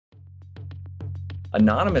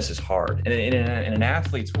Anonymous is hard. And in an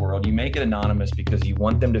athlete's world, you make it anonymous because you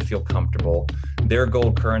want them to feel comfortable. Their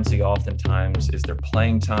gold currency oftentimes is their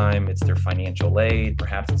playing time, it's their financial aid,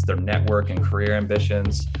 perhaps it's their network and career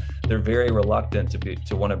ambitions. They're very reluctant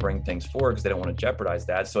to want to bring things forward because they don't want to jeopardize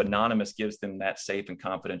that. So anonymous gives them that safe and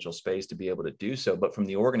confidential space to be able to do so. But from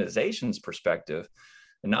the organization's perspective,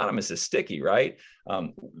 anonymous is sticky, right?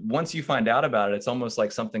 Once you find out about it, it's almost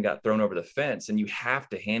like something got thrown over the fence, and you have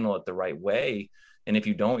to handle it the right way. And if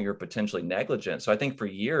you don't, you're potentially negligent. So I think for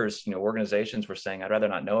years, organizations were saying, I'd rather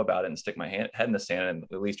not know about it and stick my head in the sand and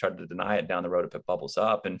at least try to deny it down the road if it bubbles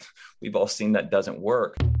up. And we've all seen that doesn't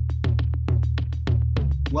work.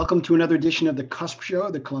 Welcome to another edition of the Cusp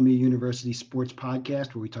Show, the Columbia University Sports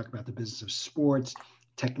Podcast, where we talk about the business of sports,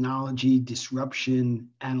 technology, disruption,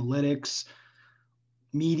 analytics,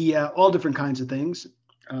 media, all different kinds of things.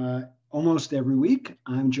 Almost every week.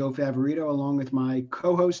 I'm Joe Favorito, along with my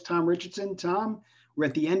co-host, Tom Richardson. Tom, we're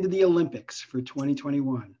at the end of the Olympics for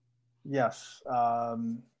 2021. Yes.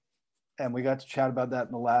 And we got to chat about that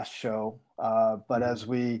in the last show. But as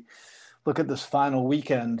we look at this final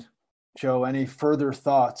weekend, Joe, any further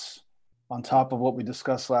thoughts on top of what we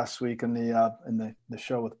discussed last week in the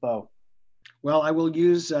show with Bo? Well, I will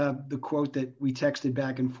use the quote that we texted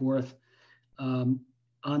back and forth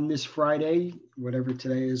on this Friday, whatever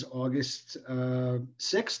today is, August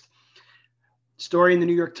 6th, story in the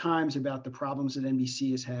New York Times about the problems that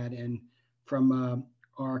NBC has had. And from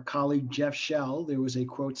our colleague, Jeff Shell, there was a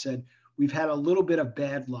quote said, "We've had a little bit of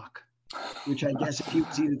bad luck," which I guess if he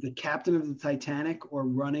was either the captain of the Titanic or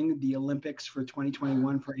running the Olympics for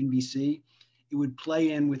 2021 for NBC, it would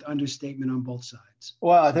play in with understatement on both sides.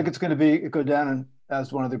 Well, I think it's going to go down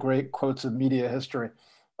as one of the great quotes of media history.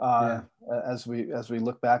 As we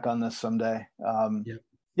look back on this someday.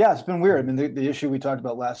 Yeah, it's been weird. I mean, the issue we talked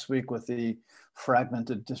about last week with the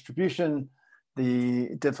fragmented distribution,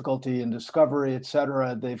 the difficulty in discovery, et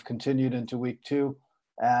cetera, they've continued into week two.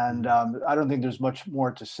 And I don't think there's much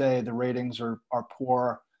more to say. The ratings are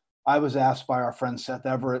poor. I was asked by our friend Seth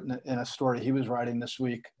Everett in a story he was writing this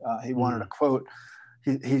week. He wanted a quote.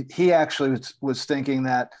 He actually was thinking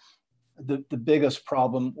that the biggest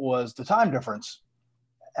problem was the time difference.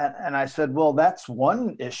 And I said, well, that's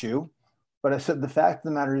one issue. But I said, the fact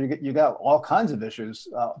of the matter, you got all kinds of issues,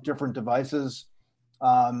 different devices,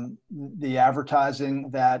 the advertising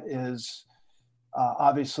that is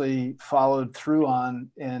obviously followed through on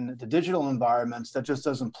in the digital environments that just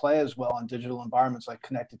doesn't play as well in digital environments like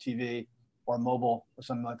connected TV or mobile or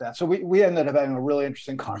something like that. So we ended up having a really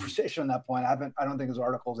interesting conversation on that point. I don't think his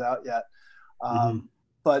article's out yet.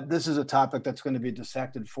 But this is a topic that's going to be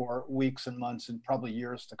dissected for weeks and months and probably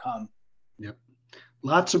years to come. Yep.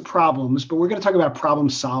 Lots of problems, but we're going to talk about problem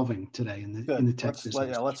solving today in the tech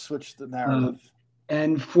business. Let's switch the narrative.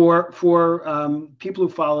 And for people who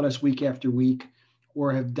followed us week after week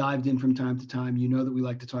or have dived in from time to time, you know that we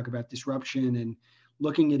like to talk about disruption and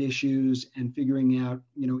looking at issues and figuring out,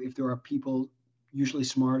 if there are people usually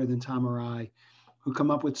smarter than Tom or I who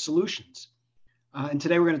come up with solutions. And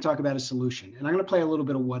today we're going to talk about a solution. And I'm going to play a little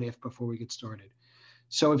bit of what if before we get started.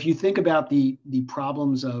 So if you think about the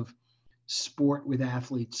problems of sport with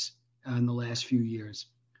athletes in the last few years,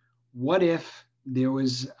 what if there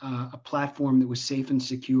was a platform that was safe and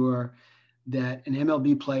secure that an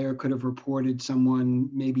MLB player could have reported someone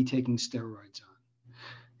maybe taking steroids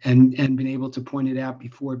on and been able to point it out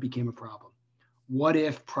before it became a problem? What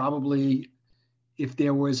if if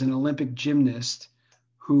there was an Olympic gymnast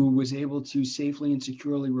who was able to safely and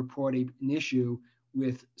securely report an issue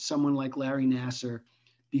with someone like Larry Nassar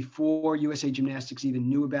before USA Gymnastics even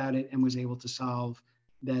knew about it and was able to solve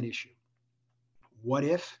that issue? What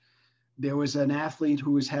if there was an athlete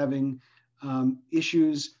who was having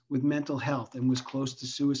issues with mental health and was close to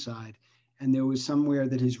suicide, and there was somewhere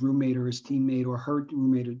that his roommate or his teammate or her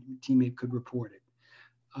roommate or teammate could report it?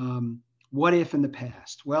 What if in the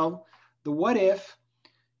past? Well, the what if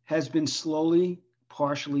has been slowly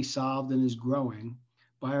partially solved and is growing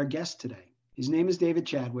by our guest today. His name is David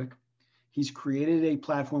Chadwick. He's created a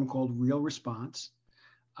platform called RealResponse.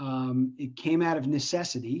 It came out of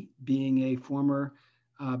necessity, being a former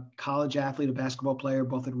college athlete, a basketball player,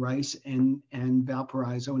 both at Rice and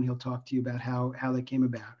Valparaiso, and he'll talk to you about how that came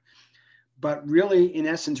about. But really, in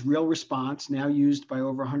essence, RealResponse, now used by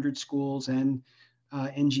over 100 schools and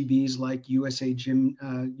NGBs like USA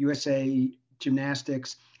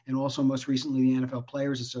Gymnastics, and also most recently the NFL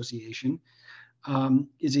Players Association,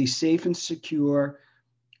 is a safe and secure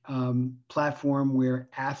platform where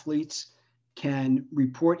athletes can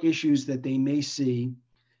report issues that they may see,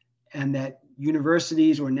 and that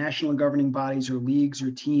universities or national governing bodies or leagues or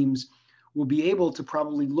teams will be able to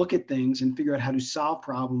probably look at things and figure out how to solve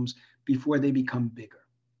problems before they become bigger.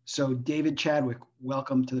 So David Chadwick,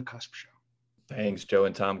 welcome to the Cusp Show. Thanks, Joe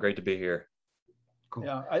and Tom. Great to be here. Cool.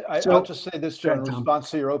 Yeah, I'll just say this, Joe, in response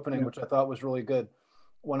to your opening, which I thought was really good.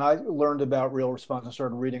 When I learned about RealResponse and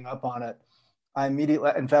started reading up on it, I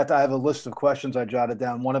immediately, in fact, I have a list of questions I jotted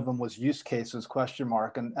down. One of them was use cases, ?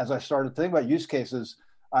 And as I started thinking about use cases,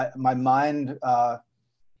 my mind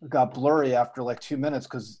got blurry after like 2 minutes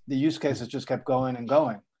because the use cases just kept going and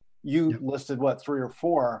going. You listed what, 3 or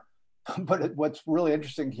 4, but what's really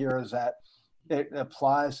interesting here is that it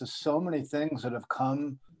applies to so many things that have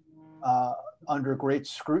come under great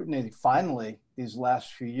scrutiny finally these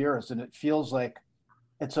last few years, and it feels like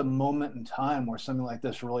it's a moment in time where something like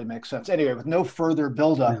this really makes sense. Anyway, with no further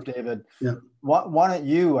buildup, David, why don't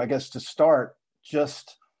you, I guess, to start,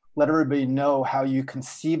 just let everybody know how you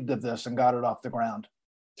conceived of this and got it off the ground?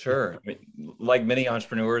 Sure. I mean, like many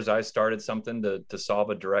entrepreneurs, I started something to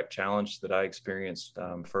solve a direct challenge that I experienced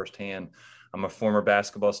firsthand. I'm a former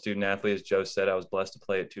basketball student athlete. As Joe said, I was blessed to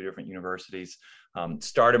play at 2 different universities.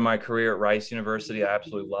 Started my career at Rice University. I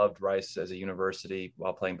absolutely loved Rice as a university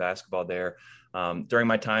while playing basketball there. During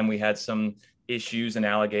my time, we had some issues and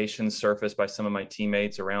allegations surfaced by some of my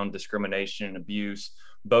teammates around discrimination and abuse.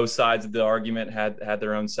 Both sides of the argument had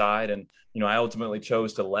their own side. And, I ultimately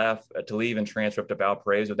chose to leave and transfer up to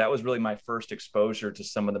Valparaiso. That was really my first exposure to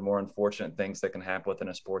some of the more unfortunate things that can happen within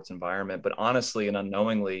a sports environment. But honestly and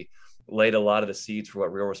unknowingly, laid a lot of the seeds for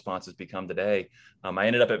what RealResponse has become today. I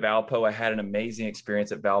ended up at Valpo. I had an amazing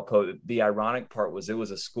experience at Valpo. The ironic part was it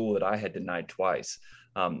was a school that I had denied twice,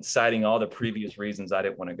 citing all the previous reasons I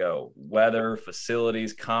didn't want to go. Weather,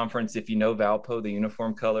 facilities, conference. If you know Valpo, the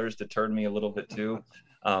uniform colors deterred me a little bit too.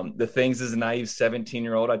 The things as a naive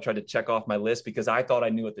 17-year-old, I tried to check off my list because I thought I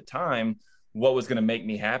knew at the time what was going to make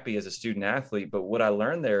me happy as a student athlete. But what I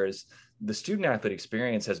learned there is the student athlete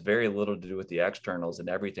experience has very little to do with the externals and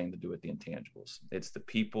everything to do with the intangibles. It's the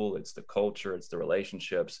people, it's the culture, it's the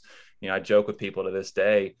relationships. I joke with people to this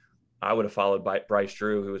day, I would have followed Bryce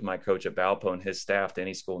Drew, who was my coach at Valpo, and his staff to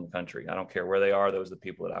any school in the country. I don't care where they are. Those are the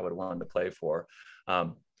people that I would have wanted to play for.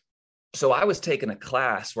 So I was taking a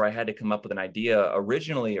class where I had to come up with an idea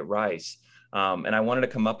originally at Rice. And I wanted to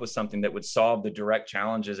come up with something that would solve the direct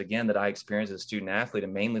challenges, again, that I experienced as a student athlete,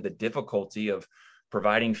 and mainly the difficulty of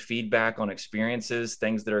providing feedback on experiences,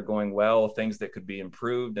 things that are going well, things that could be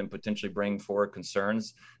improved, and potentially bring forward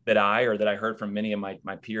concerns that I heard from many of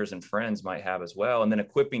my peers and friends might have as well. And then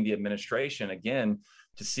equipping the administration, again,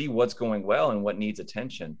 to see what's going well and what needs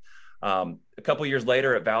attention. A couple of years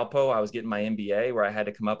later at Valpo, I was getting my MBA where I had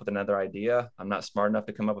to come up with another idea. I'm not smart enough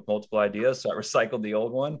to come up with multiple ideas, so I recycled the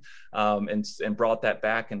old one and brought that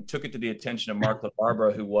back and took it to the attention of Mark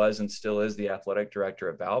LaBarbera, who was and still is the athletic director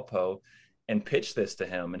at Valpo, and pitched this to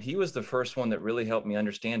him. And he was the first one that really helped me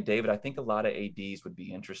understand, David, I think a lot of ADs would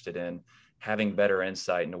be interested in having better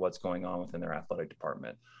insight into what's going on within their athletic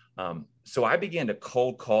department. So I began to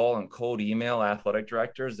cold call and cold email athletic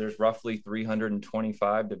directors. There's roughly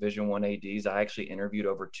 325 Division I ADs. I actually interviewed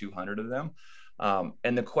over 200 of them.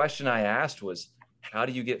 And the question I asked was, how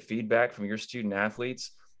do you get feedback from your student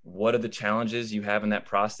athletes? What are the challenges you have in that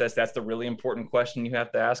process? That's the really important question you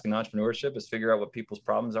have to ask in entrepreneurship, is figure out what people's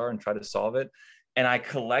problems are and try to solve it. And I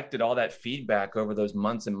collected all that feedback over those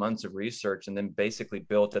months and months of research, and then basically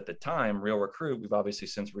built, at the time, Real Recruit. We've obviously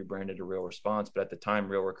since rebranded to RealResponse, but at the time,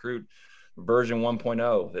 Real Recruit version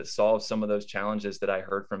 1.0 that solved some of those challenges that I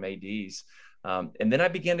heard from ADs. And then I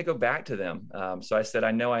began to go back to them. So I said,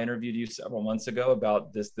 I know I interviewed you several months ago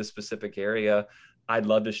about this specific area. I'd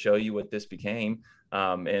love to show you what this became.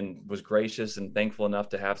 And was gracious and thankful enough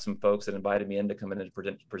to have some folks that invited me in to come in and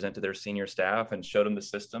present to their senior staff, and showed them the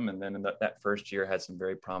system. And then in that first year, had some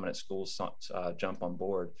very prominent schools jump on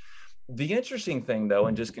board. The interesting thing, though,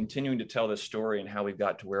 and just continuing to tell this story and how we've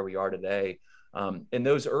got to where we are today, in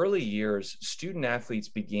those early years, student athletes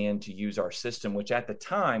began to use our system, which at the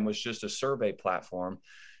time was just a survey platform,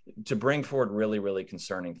 to bring forward really, really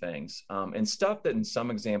concerning things, and stuff that in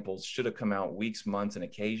some examples should have come out weeks, months, and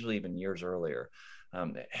occasionally even years earlier.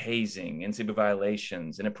 Hazing, NCAA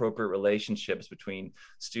violations, inappropriate relationships between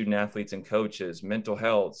student athletes and coaches, mental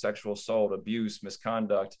health, sexual assault, abuse,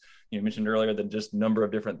 misconduct. You mentioned earlier the just number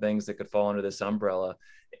of different things that could fall under this umbrella.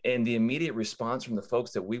 And the immediate response from the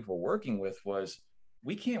folks that we were working with was,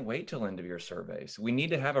 we can't wait till end of year surveys. We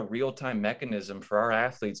need to have a real-time mechanism for our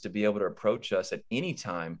athletes to be able to approach us at any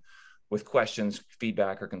time with questions,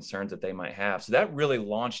 feedback, or concerns that they might have. So that really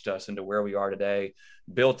launched us into where we are today,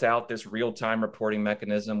 built out this real-time reporting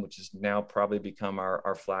mechanism, which has now probably become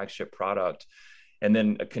our flagship product. and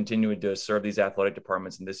then continuing to serve these athletic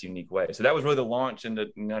departments in this unique way. So that was really the launch. And I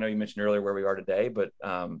know you mentioned earlier where we are today, but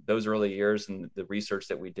those early years and the research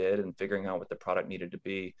that we did and figuring out what the product needed to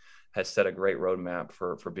be has set a great roadmap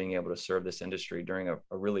for being able to serve this industry during a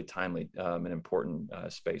really timely and important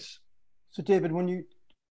space. So David, when you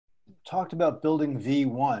talked about building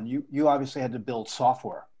V1, you obviously had to build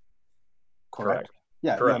software, correct?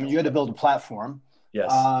 Yeah, correct. I mean, you had to build a platform.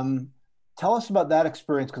 Yes. Tell us about that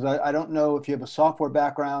experience, because I don't know if you have a software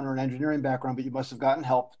background or an engineering background, but you must have gotten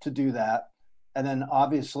help to do that. And then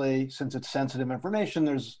obviously, since it's sensitive information,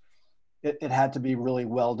 it had to be really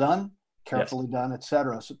well done, carefully done, et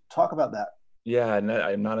cetera. So talk about that. Yeah, and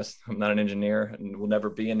I'm not an engineer and will never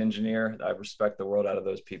be an engineer. I respect the world out of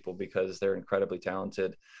those people because they're incredibly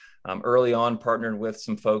talented. Early on, partnered with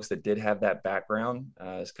some folks that did have that background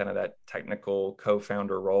as kind of that technical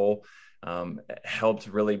co-founder role. Helped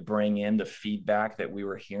really bring in the feedback that we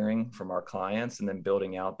were hearing from our clients, and then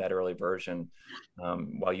building out that early version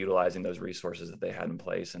while utilizing those resources that they had in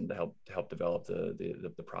place and to help develop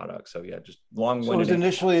the product. So yeah, just long-winded. So it was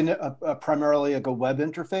initially primarily like a web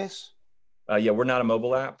interface? Yeah, we're not a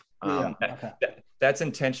mobile app. Okay. That's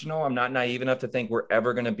intentional. I'm not naive enough to think we're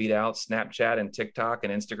ever going to beat out Snapchat and TikTok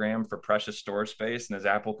and Instagram for precious storage space. And as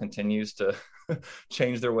Apple continues to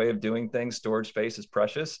change their way of doing things, storage space is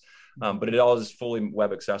precious. But it all is fully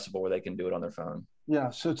web accessible where they can do it on their phone.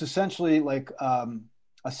 Yeah. So it's essentially like a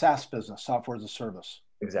SaaS business, software as a service.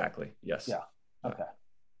 Exactly. Yes. Yeah. Okay.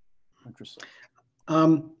 Interesting.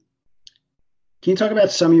 Can you talk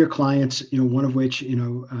about some of your clients, one of which,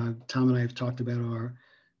 Tom and I have talked about our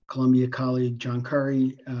Columbia colleague, John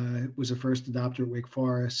Curry, was a first adopter at Wake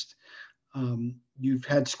Forest. You've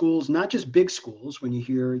had schools, not just big schools, when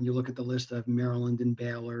you look at the list of Maryland and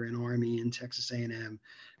Baylor and Army and Texas A&M,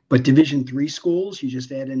 but Division III schools. You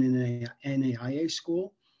just added an NAIA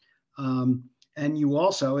school. And you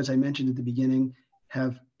also, as I mentioned at the beginning,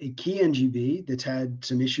 have a key NGB that's had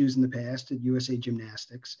some issues in the past at USA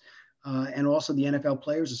Gymnastics, and also the NFL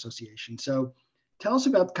Players Association. So tell us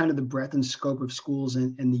about kind of the breadth and scope of schools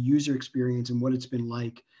and the user experience and what it's been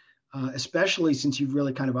like, especially since you've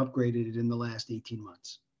really kind of upgraded it in the last 18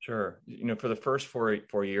 months. Sure. For the first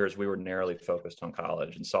four years, we were narrowly focused on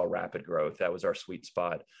college and saw rapid growth. That was our sweet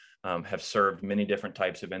spot. Have served many different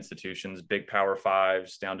types of institutions, big Power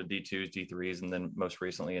Fives down to D2s, D3s, and then most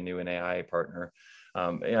recently a new NAIA partner.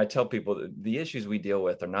 And I tell people that the issues we deal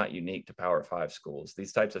with are not unique to Power Five schools.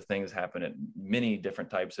 These types of things happen at many different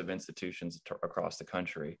types of institutions across the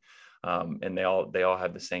country, and they all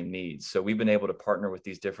have the same needs. So we've been able to partner with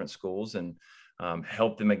these different schools and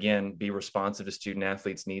help them, again, be responsive to student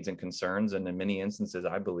athletes' needs and concerns, and in many instances,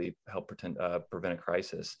 I believe, help prevent a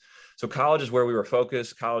crisis. So college is where we were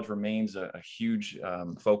focused. College remains a huge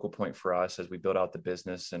focal point for us as we build out the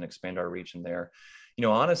business and expand our reach in there.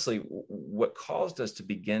 Honestly, what caused us to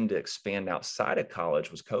begin to expand outside of college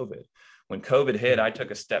was COVID. When COVID hit, I took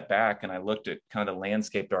a step back and I looked at kind of the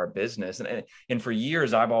landscape to our business. And for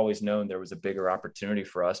years, I've always known there was a bigger opportunity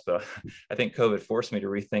for us. But I think COVID forced me to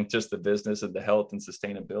rethink just the business of the health and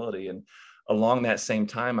sustainability. And along that same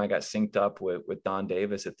time, I got synced up with Don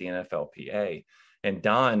Davis at the NFLPA. And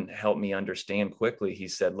Don helped me understand quickly. He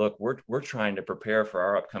said, look, we're trying to prepare for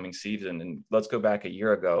our upcoming season. And let's go back a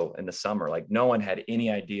year ago in the summer. Like, no one had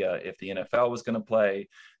any idea if the NFL was going to play.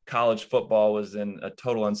 College football was in a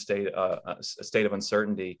total state of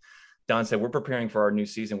uncertainty. Don said, we're preparing for our new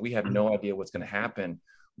season. We have no idea what's going to happen.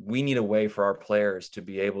 We need a way for our players to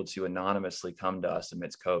be able to anonymously come to us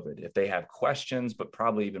amidst COVID if they have questions, but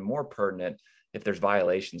probably even more pertinent if there's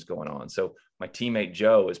violations going on. So my teammate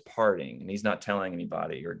Joe is partying and he's not telling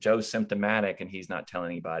anybody, or Joe's symptomatic and he's not telling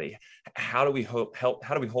anybody. How do we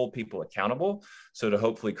hold people accountable? So to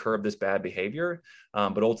hopefully curb this bad behavior,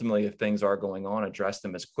 but ultimately, if things are going on, address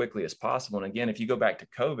them as quickly as possible. And again, if you go back to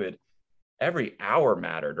COVID, every hour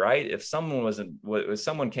mattered, right? If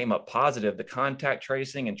someone came up positive, the contact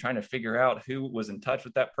tracing and trying to figure out who was in touch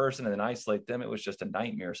with that person and then isolate them, it was just a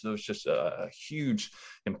nightmare. So there was just a huge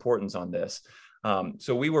importance on this.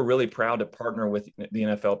 So we were really proud to partner with the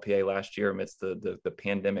NFLPA last year amidst the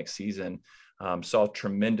pandemic season, saw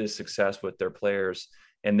tremendous success with their players.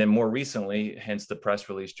 And then more recently, hence the press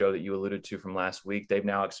release, Joe, that you alluded to from last week, they've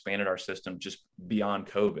now expanded our system just beyond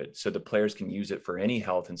COVID. So the players can use it for any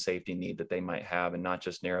health and safety need that they might have and not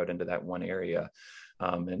just narrowed into that one area.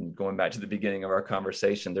 And going back to the beginning of our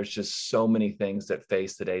conversation, there's just so many things that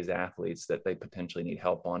face today's athletes that they potentially need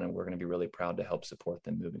help on, and we're going to be really proud to help support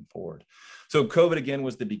them moving forward. So COVID, again,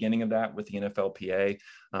 was the beginning of that with the NFLPA.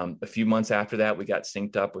 A few months after that, we got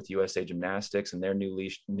synced up with USA Gymnastics and their new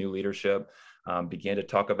leadership. Began to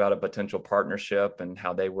talk about a potential partnership and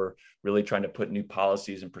how they were really trying to put new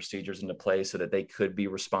policies and procedures into place so that they could be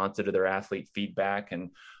responsive to their athlete feedback and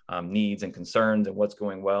needs and concerns and what's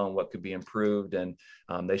going well and what could be improved. And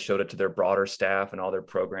they showed it to their broader staff and all their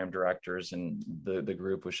program directors. And the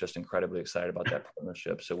group was just incredibly excited about that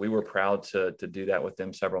partnership. So we were proud to do that with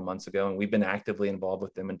them several months ago. And we've been actively involved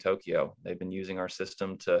with them in Tokyo. They've been using our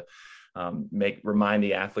system to remind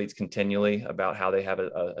the athletes continually about how they have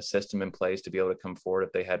a system in place to be able to come forward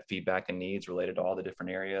if they had feedback and needs related to all the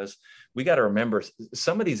different areas. We got to remember,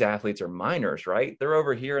 some of these athletes are minors, right? They're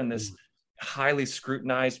over here in this highly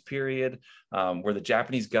scrutinized period where the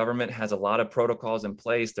Japanese government has a lot of protocols in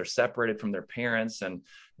place. They're separated from their parents and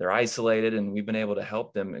they're isolated, and we've been able to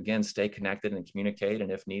help them, again, stay connected and communicate. And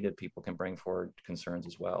if needed, people can bring forward concerns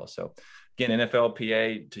as well. So again,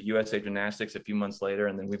 NFLPA to USA Gymnastics a few months later,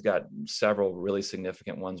 and then we've got several really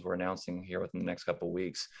significant ones we're announcing here within the next couple of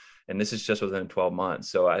weeks. And this is just within 12 months.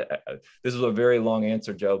 So this is a very long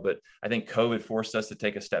answer, Joe, but I think COVID forced us to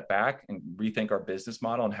take a step back and rethink our business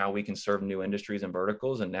model and how we can serve new industries and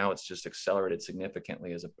verticals. And now it's just accelerated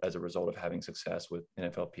significantly as a result of having success with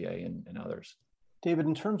NFLPA and others. David,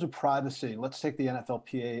 in terms of privacy, let's take the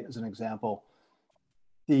NFLPA as an example.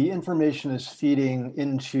 The information is feeding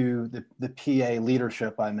into the PA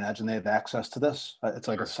leadership. I imagine they have access to this. It's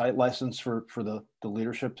like a site license for the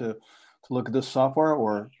leadership to look at this software,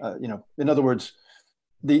 or in other words,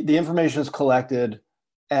 the information is collected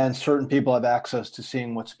and certain people have access to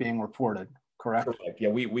seeing what's being reported, correct? Correct. Yeah,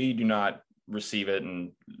 we do not receive it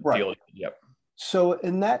and deal. Yep. So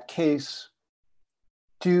in that case,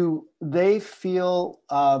 do they feel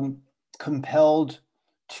compelled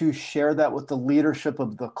to share that with the leadership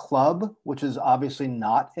of the club, which is obviously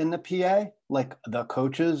not in the PA, like the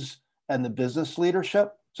coaches and the business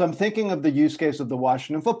leadership? So I'm thinking of the use case of the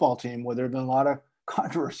Washington football team, where there have been a lot of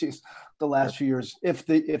controversies the last few years. If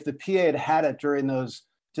the PA had it during those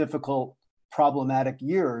difficult, problematic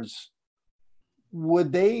years,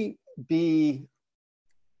 would they be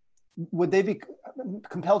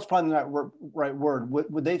compelled, is probably not the right word.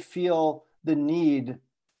 Would they feel the need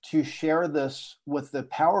to share this with the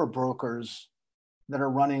power brokers that are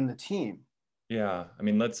running the team? Yeah, I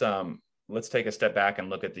mean, let's take a step back and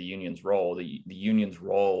look at the union's role. The union's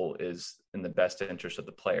role is in the best interest of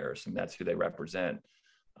the players, and that's who they represent.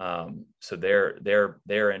 So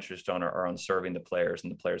their interest are on serving the players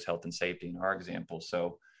and the players' health and safety in our example.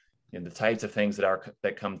 So the types of things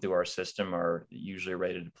that come through our system are usually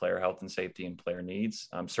related to player health and safety and player needs.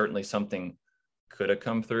 Certainly something could have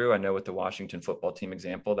come through. I know with the Washington football team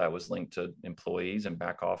example, that was linked to employees and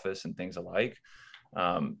back office and things alike.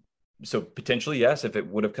 So potentially, yes, if it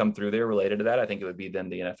would have come through there related to that, I think it would be then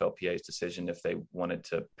the NFLPA's decision if they wanted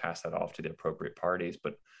to pass that off to the appropriate parties.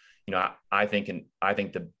 But, I think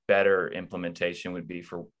the better implementation would be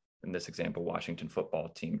for, in this example, Washington football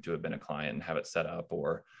team to have been a client and have it set up,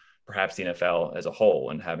 or perhaps the NFL as a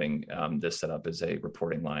whole and having this set up as a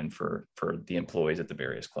reporting line for the employees at the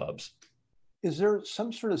various clubs. Is there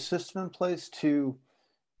some sort of system in place to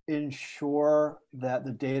ensure that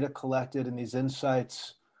the data collected and these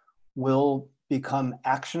insights will become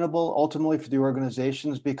actionable ultimately for the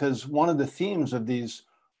organizations? Because one of the themes of these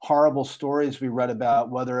horrible stories we read about,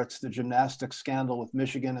 whether it's the gymnastics scandal with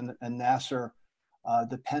Michigan and Nassar,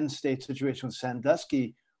 the Penn State situation with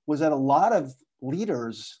Sandusky, was that a lot of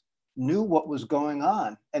leaders knew what was going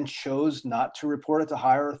on and chose not to report it to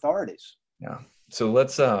higher authorities. Yeah. So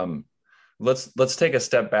let's take a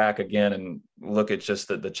step back again and look at just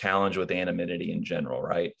the challenge with anonymity in general,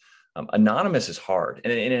 right? Anonymous is hard.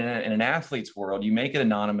 And in an athlete's world, you make it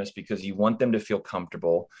anonymous because you want them to feel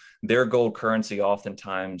comfortable. Their gold currency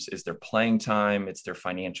oftentimes is their playing time, it's their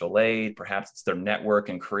financial aid, perhaps it's their network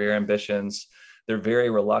and career ambitions. They're very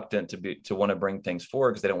reluctant to want to bring things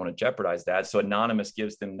forward because they don't want to jeopardize that. So anonymous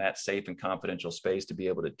gives them that safe and confidential space to be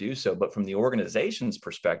able to do so. But from the organization's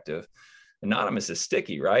perspective, anonymous is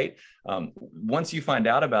sticky, right? Once you find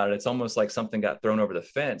out about it, it's almost like something got thrown over the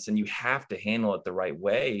fence, and you have to handle it the right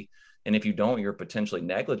way. And if you don't, you're potentially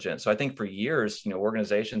negligent. So I think for years,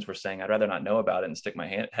 organizations were saying, I'd rather not know about it and stick my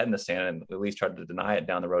head in the sand and at least try to deny it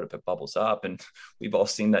down the road if it bubbles up. And we've all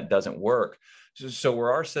seen that doesn't work. So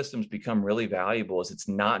where our systems become really valuable is it's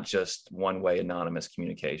not just one-way anonymous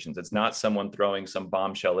communications. It's not someone throwing some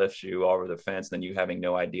bombshell issue over the fence, and then you having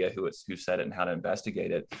no idea who said it and how to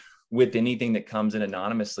investigate it. with anything that comes in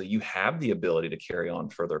anonymously, you have the ability to carry on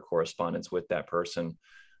further correspondence with that person,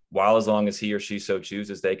 while as long as he or she so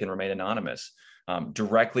chooses, they can remain anonymous.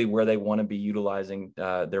 Directly where they want to be utilizing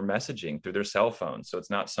their messaging through their cell phone. So it's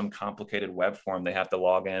not some complicated web form they have to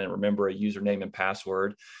log in and remember a username and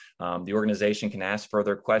password. The organization can ask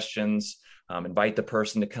further questions, invite the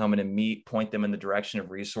person to come in and meet, point them in the direction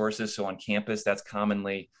of resources. So on campus, that's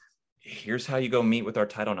commonly, here's how you go meet with our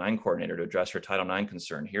Title IX coordinator to address your Title IX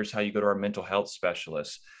concern. Here's how you go to our mental health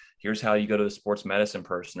specialist. Here's how you go to the sports medicine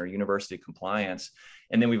person or university compliance.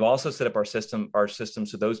 And then we've also set up our system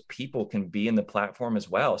so those people can be in the platform as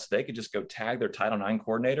well. So they could just go tag their Title IX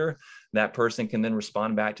coordinator. That person can then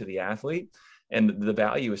respond back to the athlete. And the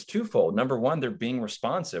value is twofold. Number one, they're being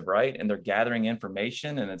responsive, right? And they're gathering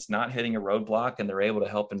information and it's not hitting a roadblock and they're able to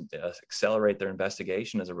help accelerate their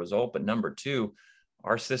investigation as a result. But number two,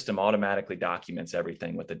 our system automatically documents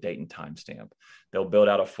everything with a date and timestamp. They'll build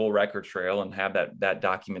out a full record trail and have that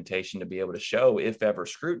documentation to be able to show, if ever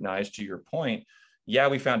scrutinized, to your point, yeah,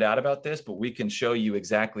 we found out about this, but we can show you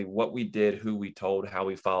exactly what we did, who we told, how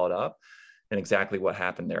we followed up, and exactly what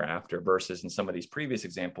happened thereafter. Versus in some of these previous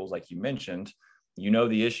examples, like you mentioned,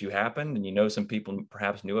 the issue happened and some people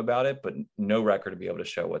perhaps knew about it, but no record to be able to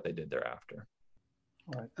show what they did thereafter.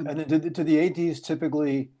 Right. And do the ADs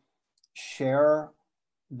typically share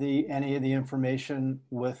any of the information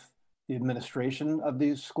with the administration of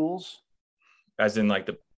these schools? As in like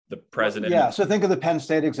the president? Yeah, so think of the Penn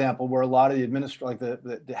State example where a lot of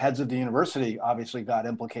the the heads of the university obviously got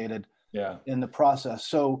implicated in the process.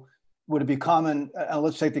 So would it be common,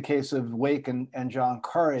 let's take the case of Wake and John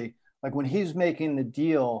Curry, like when he's making the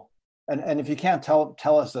deal, and if you can't tell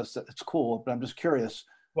us this, it's cool, but I'm just curious,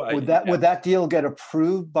 would that deal get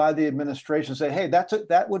approved by the administration? Say, hey,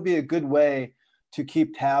 that would be a good way to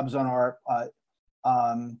keep tabs on our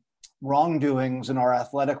wrongdoings in our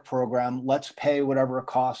athletic program. Let's pay whatever it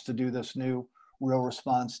costs to do this new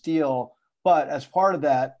RealResponse deal. But as part of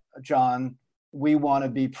that, John, we want to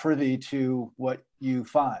be privy to what you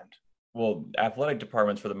find. Well, athletic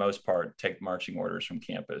departments, for the most part, take marching orders from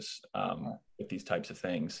campus with these types of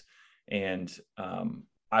things. And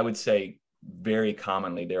I would say very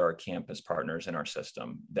commonly there are campus partners in our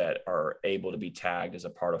system that are able to be tagged as a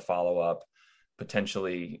part of follow-up,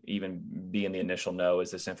 potentially even be in the initial know as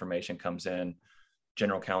this information comes in.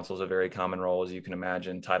 General counsel is a very common role, as you can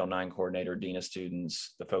imagine, Title IX coordinator, dean of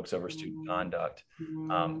students, the folks over student conduct.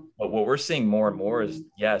 But what we're seeing more and more is,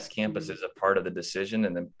 yes, campus is a part of the decision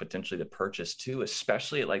and then potentially the purchase too,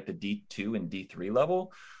 especially at like the D2 and D3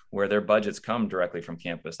 level, where their budgets come directly from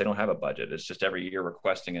campus. They don't have a budget. It's just every year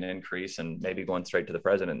requesting an increase and maybe going straight to the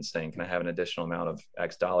president and saying, can I have an additional amount of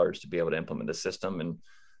X dollars to be able to implement the system? And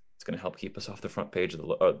it's going to help keep us off the front page of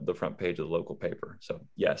the local paper. So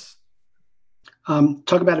yes.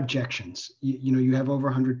 Talk about objections. You have over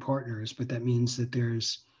 100 partners, but that means that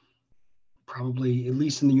there's probably, at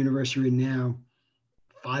least in the university right now,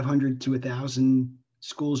 500 to 1,000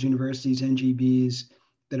 schools, universities, NGBs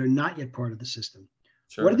that are not yet part of the system.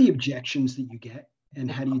 Sure. What are the objections that you get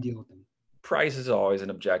and how do you deal with them? Price is always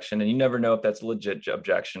an objection, and you never know if that's a legit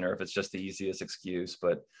objection or if it's just the easiest excuse,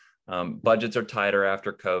 but budgets are tighter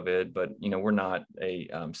after COVID, but we're not a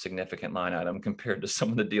significant line item compared to some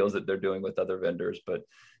of the deals that they're doing with other vendors. But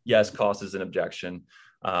yes, cost is an objection.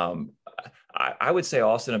 I would say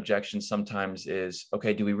also an objection sometimes is,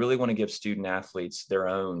 okay, do we really want to give student athletes their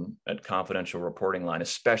own confidential reporting line,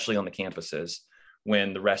 especially on the campuses,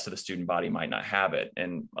 when the rest of the student body might not have it?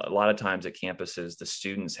 And a lot of times at campuses, the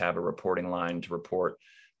students have a reporting line to report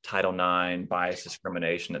Title IX, bias,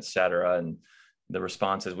 discrimination, et cetera. And the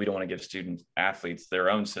response is we don't want to give student athletes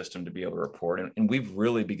their own system to be able to report. And we've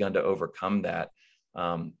really begun to overcome that,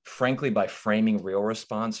 frankly, by framing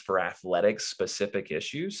RealResponse for athletics specific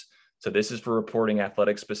issues. So this is for reporting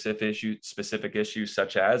athletic specific issues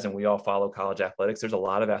such as, and we all follow college athletics, there's a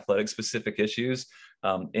lot of athletic specific issues,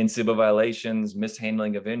 NCAA violations,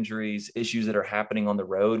 mishandling of injuries, issues that are happening on the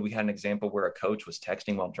road. We had an example where a coach was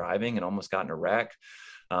texting while driving and almost got in a wreck.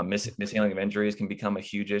 Mishandling of injuries can become a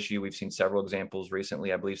huge issue. We've seen several examples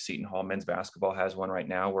recently. I believe Seton Hall men's basketball has one right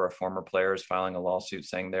now where a former player is filing a lawsuit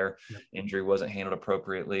saying their injury wasn't handled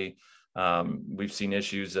appropriately. We've seen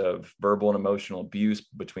issues of verbal and emotional abuse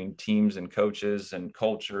between teams and coaches and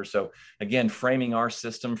culture. So again, framing our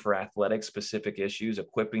system for athletic specific issues,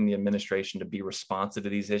 equipping the administration to be responsive to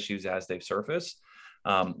these issues as they surface.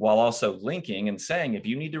 While also linking and saying, if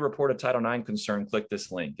you need to report a Title IX concern, click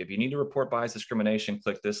this link. If you need to report bias discrimination,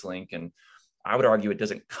 click this link. And I would argue it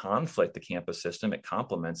doesn't conflict the campus system. It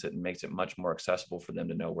complements it and makes it much more accessible for them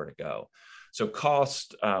to know where to go. So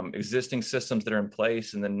cost, existing systems that are in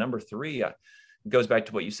place. And then number three, it goes back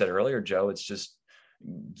to what you said earlier, Joe. It's just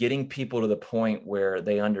getting people to the point where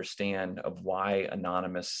they understand of why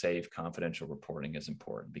anonymous, safe, confidential reporting is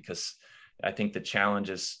important. Because I think the challenge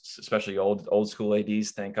is, especially old school ADs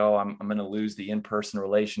think, oh, I'm going to lose the in-person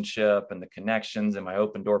relationship and the connections and my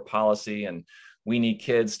open door policy. And we need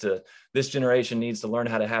this generation needs to learn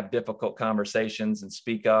how to have difficult conversations and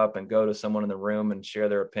speak up and go to someone in the room and share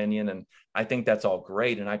their opinion. And I think that's all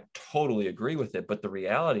great. And I totally agree with it. But the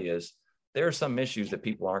reality is, there are some issues that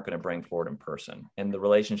people aren't going to bring forward in person, and the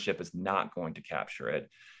relationship is not going to capture it.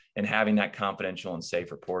 And having that confidential and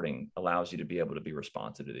safe reporting allows you to be able to be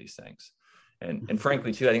responsive to these things. And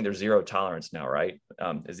frankly, too, I think there's zero tolerance now, right?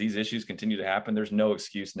 As these issues continue to happen, there's no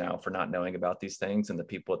excuse now for not knowing about these things. And the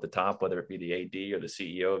people at the top, whether it be the AD or the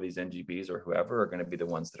CEO of these NGBs or whoever, are going to be the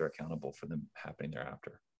ones that are accountable for them happening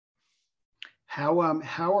thereafter. How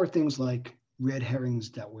are things like red herrings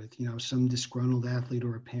dealt with? Some disgruntled athlete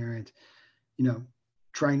or a parent,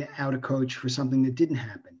 trying to out a coach for something that didn't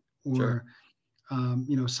happen, or, Sure.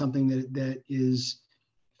 Something that is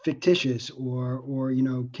fictitious or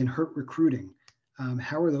can hurt recruiting.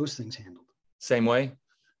 How are those things handled? Same way.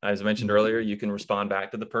 As I mentioned earlier, you can respond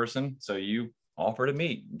back to the person. So you offer to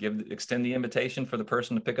meet, extend the invitation for the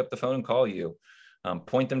person to pick up the phone and call you.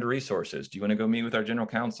 Point them to resources. Do you want to go meet with our general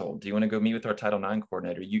counsel? Do you want to go meet with our Title IX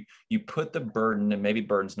coordinator? You put the burden, and maybe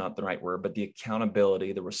burden's not the right word, but the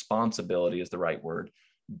accountability, the responsibility is the right word,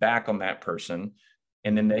 back on that person.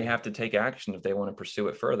 And then they have to take action if they want to pursue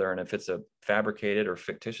it further. And if it's a fabricated or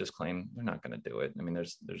fictitious claim, they're not going to do it. I mean,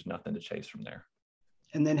 there's nothing to chase from there.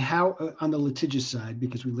 And then how, on the litigious side,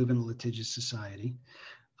 because we live in a litigious society,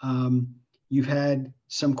 you've had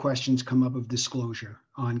some questions come up of disclosure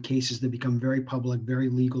on cases that become very public, very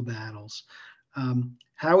legal battles.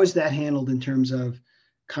 How is that handled in terms of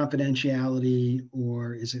confidentiality,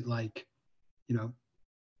 or is it like,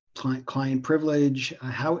 client privilege?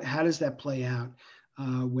 How does that play out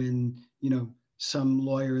when, some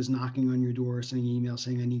lawyer is knocking on your door, sending an email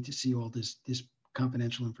saying, I need to see all this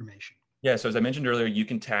confidential information? Yeah, so as I mentioned earlier, you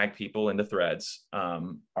can tag people into threads.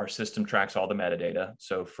 Our system tracks all the metadata.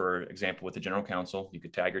 So for example, with the general counsel, you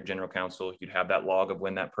could tag your general counsel. You'd have that log of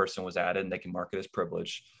when that person was added, and they can mark it as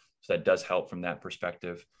privileged. So that does help from that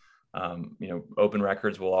perspective. Open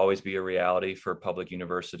records will always be a reality for public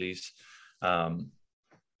universities.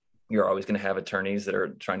 You're always going to have attorneys that are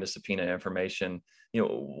trying to subpoena information.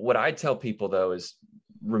 What I tell people, though, is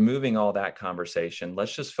removing all that conversation,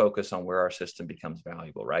 let's just focus on where our system becomes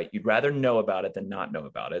valuable, right? You'd rather know about it than not know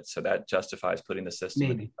about it. So that justifies putting the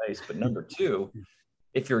system in place. But number two,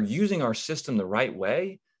 if you're using our system the right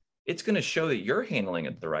way, it's going to show that you're handling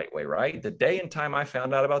it the right way, right? The day and time I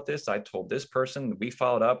found out about this, I told this person, we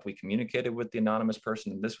followed up, we communicated with the anonymous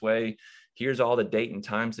person in this way. Here's all the date and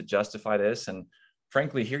times to justify this. And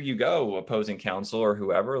frankly, here you go, opposing counsel or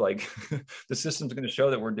whoever, like the system's going to show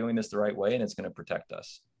that we're doing this the right way, and it's going to protect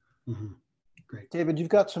us. Mm-hmm. Great. David, you've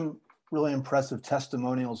got some really impressive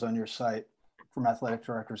testimonials on your site from athletic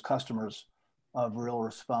directors, customers of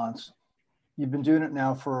RealResponse. You've been doing it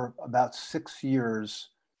now for about 6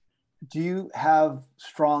 years. Do you have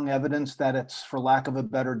strong evidence that it's, for lack of a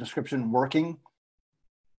better description, working?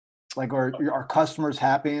 Like, are customers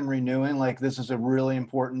happy and renewing? Like, this is a really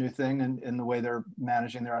important new thing in the way they're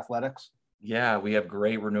managing their athletics? Yeah, we have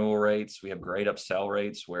great renewal rates. We have great upsell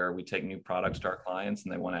rates where we take new products to our clients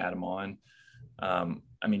and they want to add them on.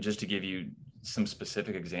 Just to give you some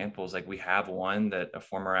specific examples, like we have one that a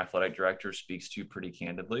former athletic director speaks to pretty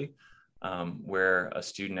candidly, where a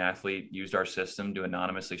student athlete used our system to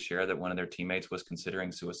anonymously share that one of their teammates was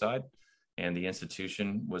considering suicide. And the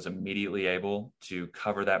institution was immediately able to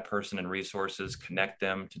cover that person and resources, connect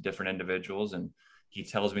them to different individuals. And he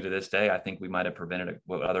tells me to this day, I think we might have prevented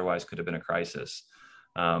what otherwise could have been a crisis.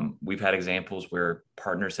 We've had examples where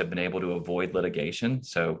partners have been able to avoid litigation.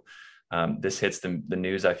 So this hits the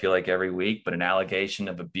news, I feel like, every week, but an allegation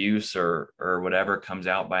of abuse or whatever comes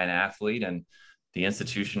out by an athlete, and the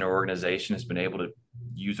institution or organization has been able to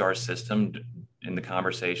use our system in the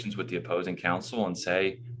conversations with the opposing counsel and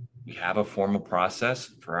say, we have a formal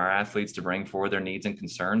process for our athletes to bring forward their needs and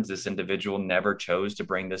concerns. This individual never chose to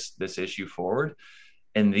bring this issue forward.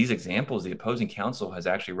 In these examples, the opposing counsel has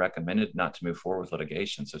actually recommended not to move forward with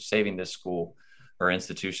litigation. So saving this school or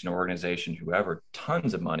institution or organization, whoever,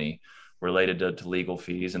 tons of money related to legal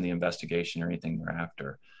fees and the investigation or anything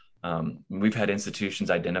thereafter. We've had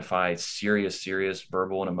institutions identify serious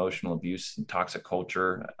verbal and emotional abuse and toxic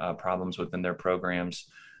culture problems within their programs.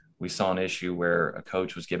 We saw an issue where a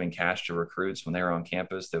coach was giving cash to recruits when they were on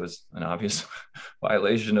campus. There was an obvious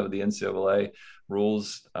violation of the NCAA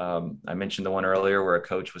rules. I mentioned the one earlier where a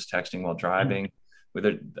coach was texting while driving.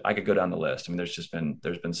 I could go down the list. I mean,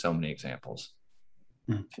 there's been so many examples.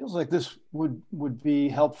 Feels like this would be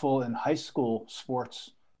helpful in high school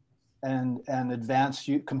sports and advanced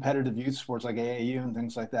competitive youth sports like AAU and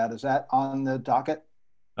things like that. Is that on the docket?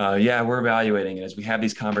 Yeah, we're evaluating it as we have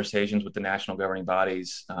these conversations with the national governing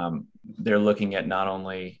bodies. They're looking at not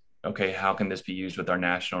only, okay, how can this be used with our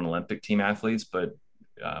national and Olympic team athletes, but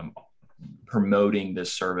promoting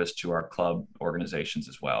this service to our club organizations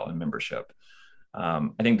as well and membership. I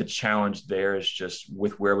think the challenge there is just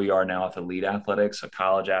with where we are now with elite athletics, a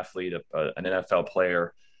college athlete, an NFL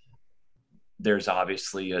player, there's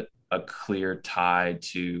obviously a clear tie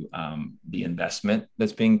to the investment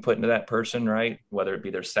that's being put into that person, right? Whether it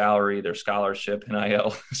be their salary, their scholarship,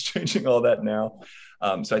 NIL is changing all that now.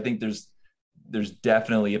 So I think there's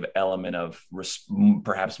definitely an element of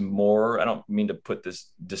perhaps more, I don't mean to put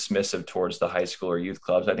this dismissive towards the high school or youth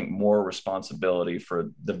clubs. I think more responsibility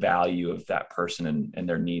for the value of that person and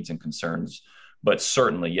their needs and concerns. But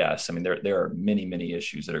certainly, yes. I mean, there are many, many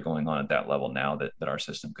issues that are going on at that level now that our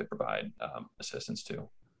system could provide assistance to.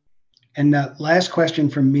 And last question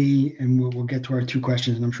from me, and we'll get to our two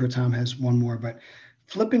questions, and I'm sure Tom has one more, but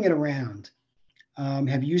flipping it around,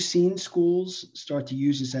 have you seen schools start to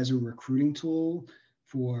use this as a recruiting tool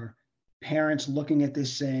for parents looking at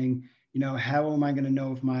this saying, how am I going to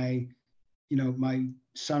know if my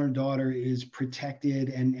son or daughter is protected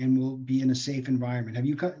and will be in a safe environment?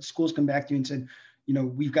 Have schools come back to you and said,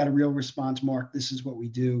 we've got a real response, Mark, this is what we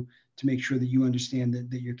do to make sure that you understand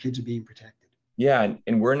that your kids are being protected? Yeah,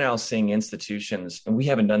 and we're now seeing institutions, and we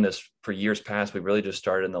haven't done this for years past. We've really just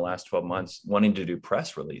started in the last 12 months wanting to do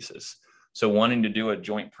press releases. So wanting to do a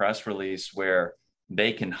joint press release where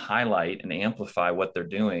they can highlight and amplify what they're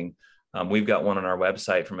doing. We've got one on our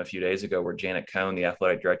website from a few days ago where Janet Cohn, the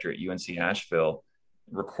athletic director at UNC Asheville,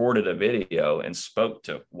 recorded a video and spoke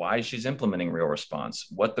to why she's implementing RealResponse,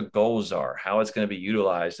 what the goals are, how it's going to be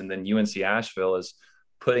utilized. And then UNC Asheville is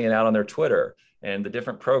putting it out on their Twitter, and the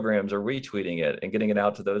different programs are retweeting it and getting it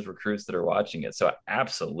out to those recruits that are watching it. So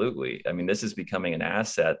absolutely. I mean, this is becoming an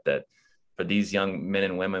asset that for these young men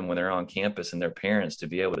and women when they're on campus and their parents to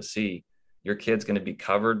be able to see your kid's going to be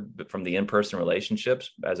covered from the in-person relationships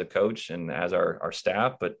as a coach and as our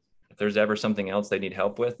staff. But if there's ever something else they need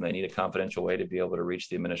help with and they need a confidential way to be able to reach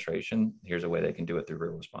the administration, here's a way they can do it through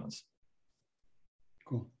RealResponse.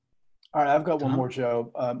 Cool. All right, I've got one more,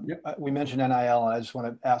 Joe. We mentioned NIL, and I just want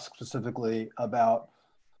to ask specifically about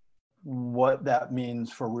what that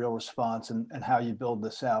means for RealResponse and how you build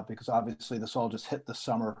this out, because obviously this all just hit the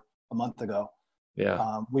summer a month ago.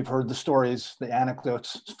 Yeah. We've heard the stories, the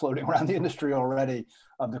anecdotes floating around the industry already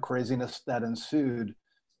of the craziness that ensued.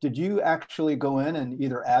 Did you actually go in and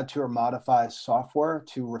either add to or modify software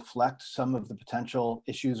to reflect some of the potential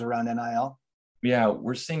issues around NIL? Yeah,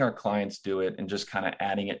 we're seeing our clients do it and just kind of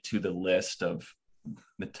adding it to the list of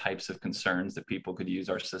the types of concerns that people could use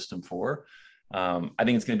our system for. I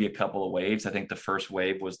think it's going to be a couple of waves. I think the first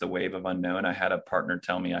wave was the wave of unknown. I had a partner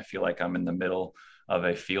tell me, I feel like I'm in the middle of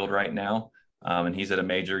a field right now. And he's at a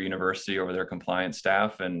major university over their compliance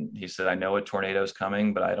staff. And he said, I know a tornado is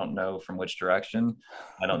coming, but I don't know from which direction.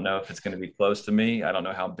 I don't know if it's going to be close to me. I don't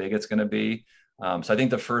know how big it's going to be. So I think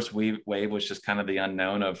the first wave was just kind of the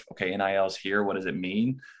unknown of, okay, NIL's here. What does it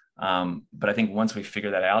mean? But I think once we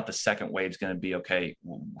figure that out, the second wave is going to be, okay,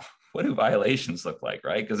 what do violations look like,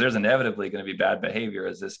 right? Because there's inevitably going to be bad behavior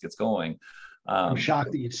as this gets going. I'm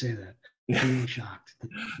shocked that you'd say that. Really shocked.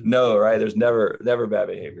 No, right. There's never bad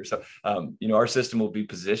behavior. So, our system will be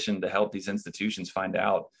positioned to help these institutions find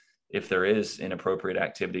out if there is inappropriate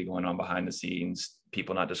activity going on behind the scenes,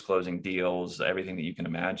 people not disclosing deals, everything that you can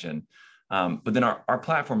imagine. But then our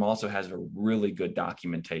platform also has a really good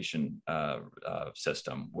documentation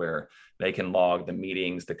system where they can log the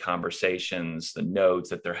meetings, the conversations, the notes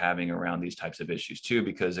that they're having around these types of issues too,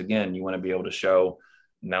 because again, you want to be able to show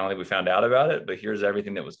not only we found out about it, but here's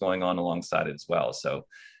everything that was going on alongside it as well. So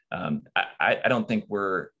I don't think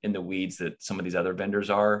we're in the weeds that some of these other vendors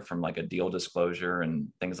are from like a deal disclosure and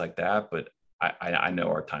things like that. But I know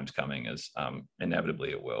our time's coming, as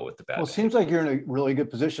inevitably it will with the bad. Well, it seems like you're in a really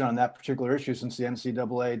good position on that particular issue since the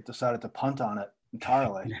NCAA decided to punt on it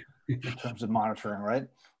entirely in terms of monitoring, right?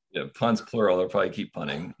 Yeah, punts plural. They'll probably keep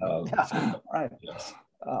punting. Right. Yes.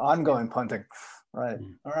 Ongoing punting. Right.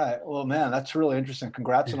 All right. Well, man, that's really interesting.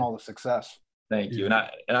 Congrats on all the success. Thank you.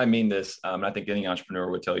 And I mean this. I think any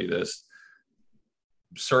entrepreneur would tell you this.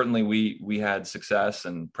 Certainly we had success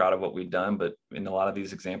and proud of what we've done, but in a lot of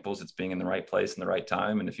these examples, it's being in the right place in the right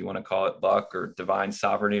time. And if you want to call it luck or divine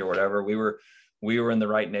sovereignty or whatever, we were in the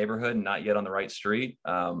right neighborhood and not yet on the right street.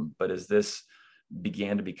 But as this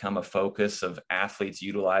began to become a focus of athletes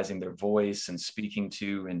utilizing their voice and speaking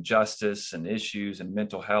to injustice and issues and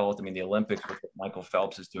mental health. I mean, the Olympics, with what Michael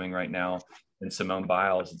Phelps is doing right now and Simone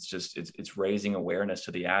Biles, it's raising awareness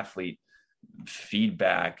to the athlete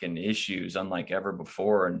feedback and issues unlike ever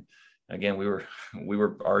before. And again, we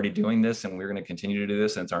were already doing this, and we're going to continue to do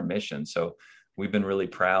this, and it's our mission. So we've been really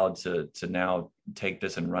proud to now take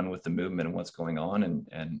this and run with the movement and what's going on,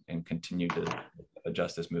 and continue to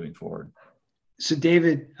adjust this moving forward. So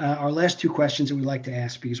David, our last two questions that we like to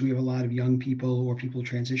ask, because we have a lot of young people or people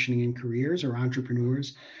transitioning in careers or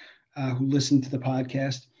entrepreneurs who listen to the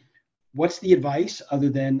podcast. What's the advice, other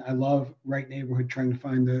than I love right neighborhood, trying to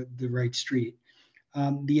find the right street?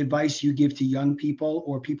 The advice you give to young people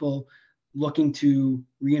or people looking to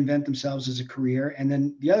reinvent themselves as a career? And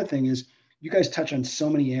then the other thing is, you guys touch on so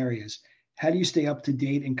many areas. How do you stay up to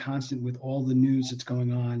date and constant with all the news that's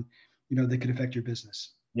going on, that could affect your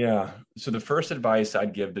business? Yeah. So the first advice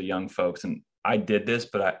I'd give to young folks, and I did this,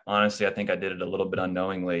 but I think I did it a little bit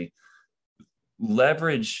unknowingly.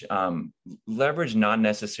 Leverage not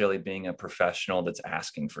necessarily being a professional that's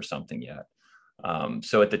asking for something yet.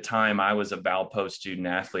 So at the time, I was a Valpo student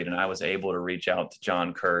athlete, and I was able to reach out to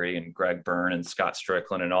John Curry and Greg Byrne and Scott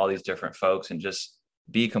Strickland and all these different folks, and just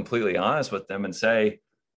be completely honest with them and say,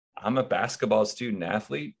 I'm a basketball student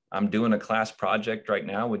athlete. I'm doing a class project right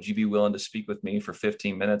now. Would you be willing to speak with me for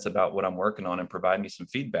 15 minutes about what I'm working on and provide me some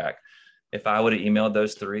feedback? If I would have emailed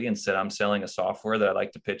those three and said, I'm selling a software that I'd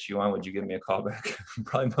like to pitch you on, would you give me a call back?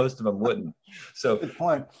 Probably most of them wouldn't. So good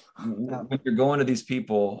point. When you're going to these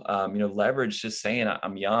people, leverage just saying,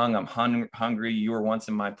 I'm young, I'm hungry. You were once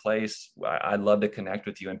in my place. I'd love to connect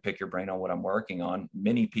with you and pick your brain on what I'm working on.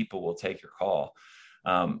 Many people will take your call.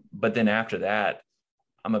 But then after that,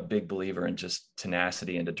 I'm a big believer in just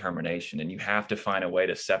tenacity and determination, and you have to find a way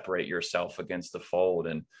to separate yourself against the fold.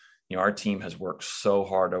 And, our team has worked so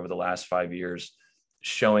hard over the last 5 years,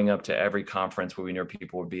 showing up to every conference where we knew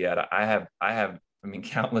people would be at. I have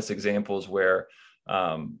countless examples where,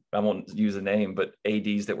 I won't use a name, but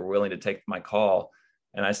ADs that were willing to take my call.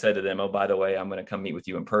 And I said to them, oh, by the way, I'm going to come meet with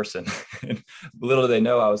you in person. And little do they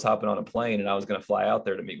know I was hopping on a plane and I was going to fly out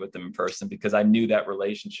there to meet with them in person, because I knew that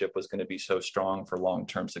relationship was going to be so strong for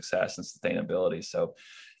long-term success and sustainability. So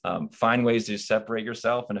find ways to separate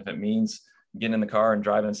yourself. And if it means getting in the car and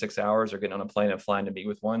driving 6 hours, or getting on a plane and flying to meet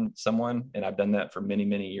with someone, and I've done that for many,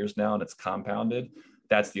 many years now, and it's compounded,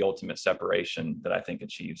 that's the ultimate separation that I think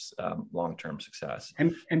achieves long-term success.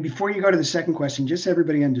 And before you go to the second question, just so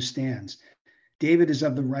everybody understands, David is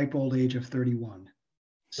of the ripe old age of 31.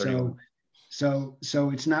 31. So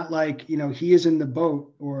it's not like, he is in the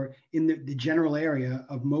boat or in the general area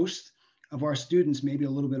of most of our students, maybe a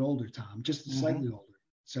little bit older, Tom, just slightly older.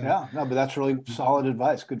 So yeah, no, but that's really solid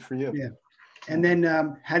advice. Good for you. Yeah. And then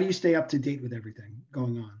how do you stay up to date with everything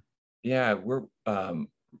going on? Yeah, we're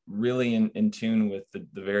really in tune with the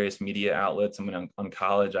various media outlets. On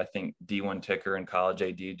college, I think D1 Ticker and College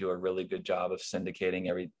AD do a really good job of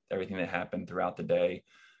syndicating everything that happened throughout the day.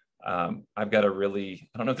 I've got I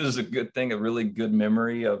don't know if this is a good thing, a really good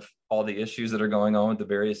memory of all the issues that are going on with the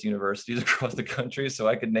various universities across the country. So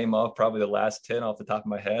I could name off probably the last 10 off the top of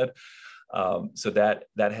my head. So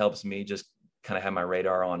that helps me just kind of have my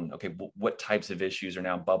radar on, okay, what types of issues are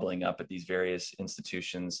now bubbling up at these various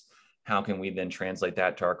institutions? How can we then translate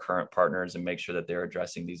that to our current partners and make sure that they're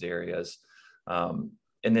addressing these areas? And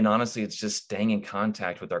then honestly, it's just staying in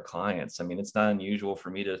contact with our clients. It's not unusual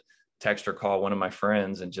for me to text or call one of my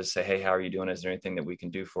friends and just say, hey, how are you doing? Is there anything that we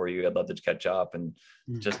can do for you? I'd love to catch up. And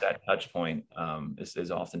just that touch point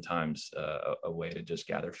is oftentimes a way to just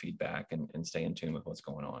gather feedback and stay in tune with what's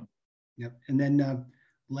going on. Yep. And then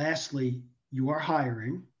lastly, you are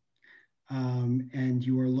hiring and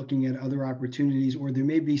you are looking at other opportunities, or there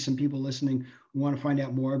may be some people listening who want to find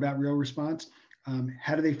out more about RealResponse.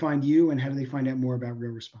 How do they find you, and how do they find out more about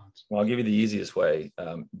RealResponse? Well, I'll give you the easiest way.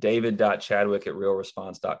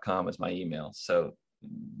 David.Chadwick@realresponse.com is my email. So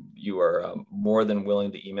you are more than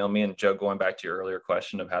willing to email me. And Joe, going back to your earlier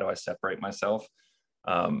question of how do I separate myself?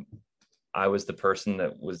 I was the person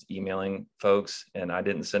that was emailing folks, and I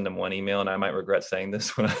didn't send them one email, and I might regret saying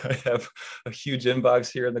this when I have a huge inbox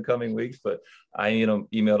here in the coming weeks, but I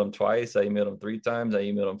emailed them twice. I emailed them 3 times. I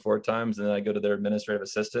emailed them 4 times. And then I go to their administrative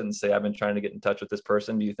assistant and say, I've been trying to get in touch with this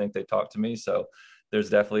person. Do you think they talked to me? So there's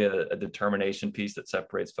definitely a determination piece that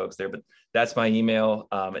separates folks there, but that's my email.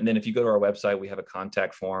 And then if you go to our website, we have a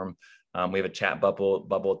contact form. We have a chat bubble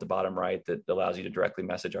at the bottom right that allows you to directly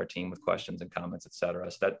message our team with questions and comments, et cetera.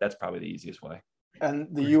 So that's probably the easiest way. And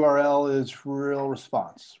the URL is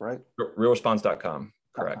RealResponse, right? RealResponse.com.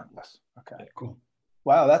 Correct. Yes. Okay. Cool.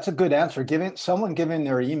 Wow, that's a good answer. Giving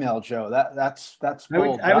their email, Joe. That's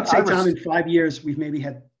bold. I would say, Tom, in 5 years we've maybe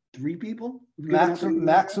had 3 people.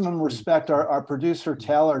 Maximum respect. Our producer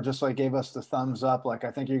Taylor just gave us the thumbs up.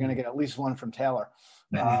 I think you're going to get at least one from Taylor.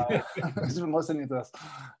 He's been listening to this.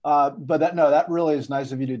 But that really is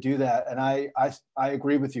nice of you to do that. And I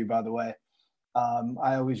agree with you, by the way.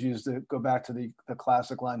 I always go back to the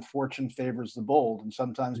classic line, fortune favors the bold. And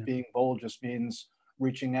sometimes being bold just means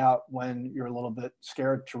reaching out when you're a little bit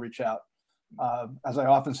scared to reach out. As I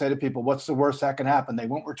often say to people, what's the worst that can happen? They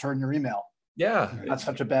won't return your email. Yeah. That's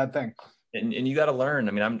such a bad thing. And you got to learn.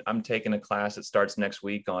 I mean, I'm taking a class that starts next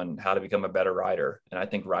week on how to become a better writer. And I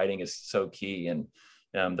think writing is so key. And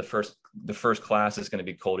the first class is going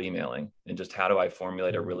to be cold emailing, and just how do I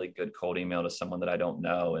formulate a really good cold email to someone that I don't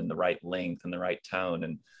know, and the right length and the right tone.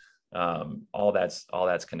 And all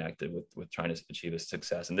that's connected with trying to achieve a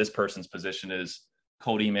success. And this person's position is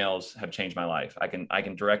cold emails have changed my life. I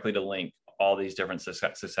can directly link all these different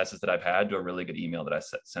successes that I've had to a really good email that I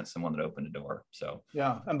sent someone that opened a door. So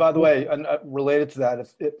yeah. And by the way, and related to that,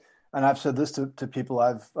 and I've said this to people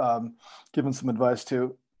I've given some advice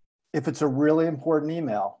to, if it's a really important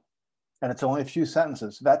email and it's only a few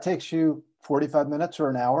sentences, that takes you 45 minutes or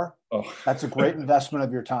an hour. Oh. That's a great investment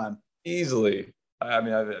of your time. Easily. I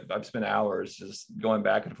mean, I've spent hours just going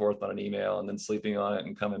back and forth on an email and then sleeping on it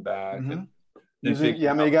and coming back. Mm-hmm. And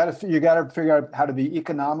you got to figure out how to be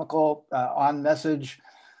economical, on message,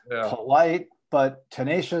 polite, but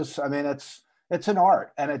tenacious. I mean, it's an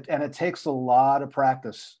art, and it takes a lot of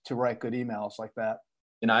practice to write good emails like that.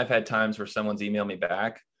 And I've had times where someone's emailed me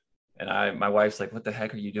back, and my wife's like, "What the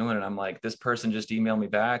heck are you doing?" And I'm like, "This person just emailed me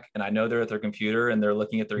back, and I know they're at their computer and they're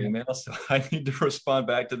looking at their email, so I need to respond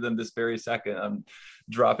back to them this very second. I'm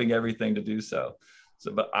dropping everything to do so."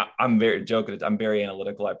 So, but I'm very joking. I'm very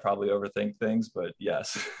analytical. I probably overthink things, but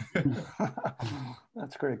yes.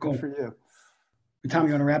 That's great. Good for you. Tom,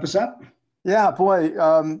 you want to wrap us up? Yeah, boy.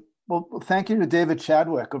 Well, thank you to David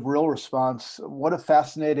Chadwick of RealResponse. What a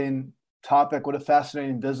fascinating topic. What a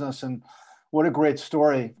fascinating business. And what a great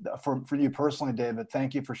story for you personally, David.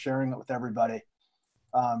 Thank you for sharing it with everybody.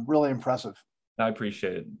 Really impressive. I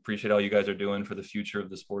appreciate it. Appreciate all you guys are doing for the future of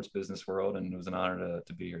the sports business world. And it was an honor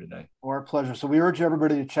to be here today. Our pleasure. So we urge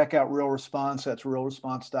everybody to check out RealResponse. That's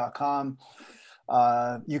realresponse.com.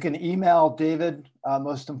 You can email David,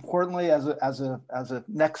 most importantly, as a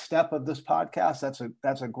next step of this podcast.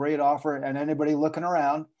 That's a great offer. And anybody looking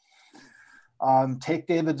around, take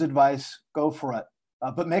David's advice, go for it.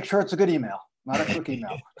 But make sure it's a good email, not a quick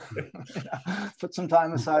email. Put some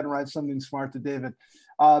time aside and write something smart to David.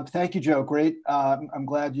 Thank you, Joe. Great. I'm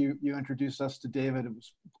glad you introduced us to David. It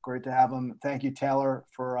was great to have him. Thank you, Taylor,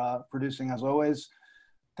 for producing as always.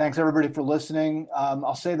 Thanks everybody for listening.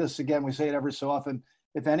 I'll say this again. We say it every so often.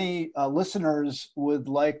 If any listeners would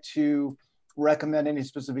like to recommend any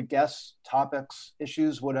specific guests, topics,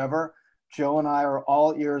 issues, whatever, Joe and I are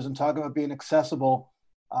all ears and talking about being accessible.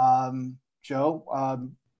 Joe,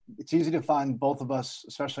 it's easy to find both of us,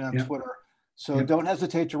 especially on Twitter. So don't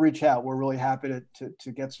hesitate to reach out. We're really happy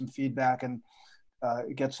to get some feedback and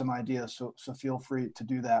get some ideas. So feel free to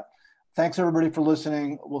do that. Thanks everybody for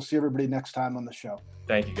listening. We'll see everybody next time on the show.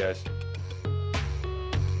 Thank you, guys.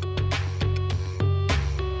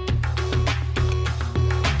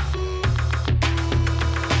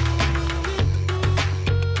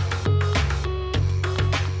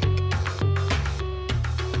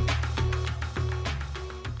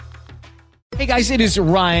 Hey guys, it is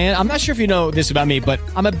Ryan. I'm not sure if you know this about me, but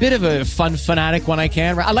I'm a bit of a fun fanatic when I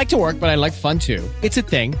can. I like to work, but I like fun too. It's a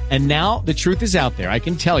thing. And now the truth is out there. I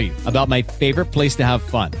can tell you about my favorite place to have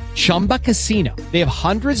fun. Chumba Casino. They have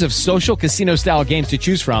hundreds of social casino style games to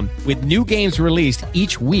choose from with new games released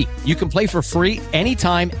each week. You can play for free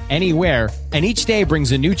anytime, anywhere. And each day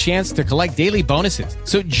brings a new chance to collect daily bonuses.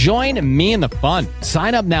 So join me in the fun.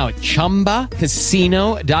 Sign up now at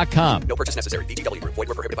ChumbaCasino.com. No purchase necessary. VGW Group. Void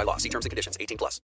where prohibited by law. See terms and conditions. 18+.